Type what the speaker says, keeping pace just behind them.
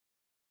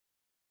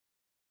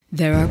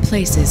There are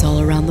places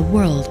all around the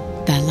world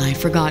that lie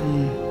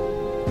forgotten,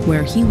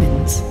 where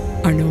humans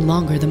are no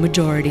longer the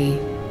majority.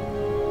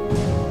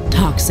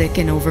 Toxic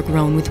and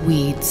overgrown with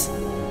weeds,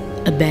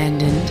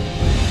 abandoned,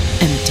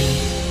 empty.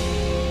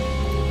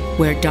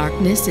 Where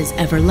darkness is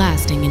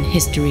everlasting and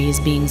history is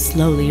being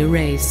slowly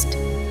erased.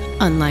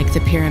 Unlike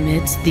the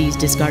pyramids, these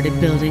discarded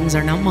buildings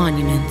are not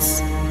monuments,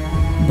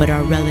 but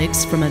are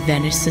relics from a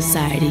vanished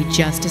society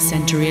just a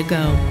century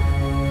ago.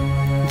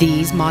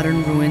 These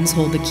modern ruins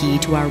hold the key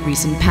to our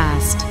recent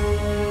past.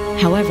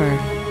 However,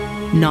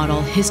 not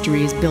all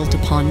history is built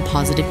upon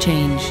positive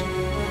change,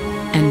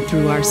 and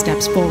through our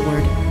steps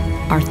forward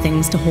are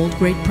things to hold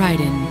great pride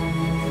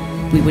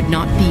in. We would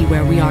not be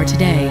where we are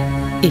today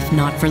if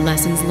not for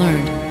lessons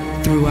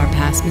learned through our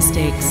past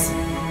mistakes.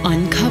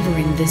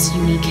 Uncovering this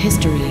unique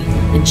history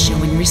and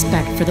showing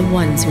respect for the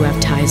ones who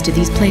have ties to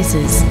these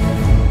places,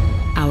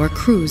 our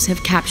crews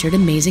have captured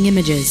amazing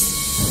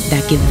images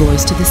that give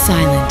voice to the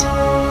silent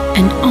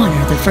and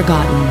honor the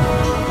forgotten.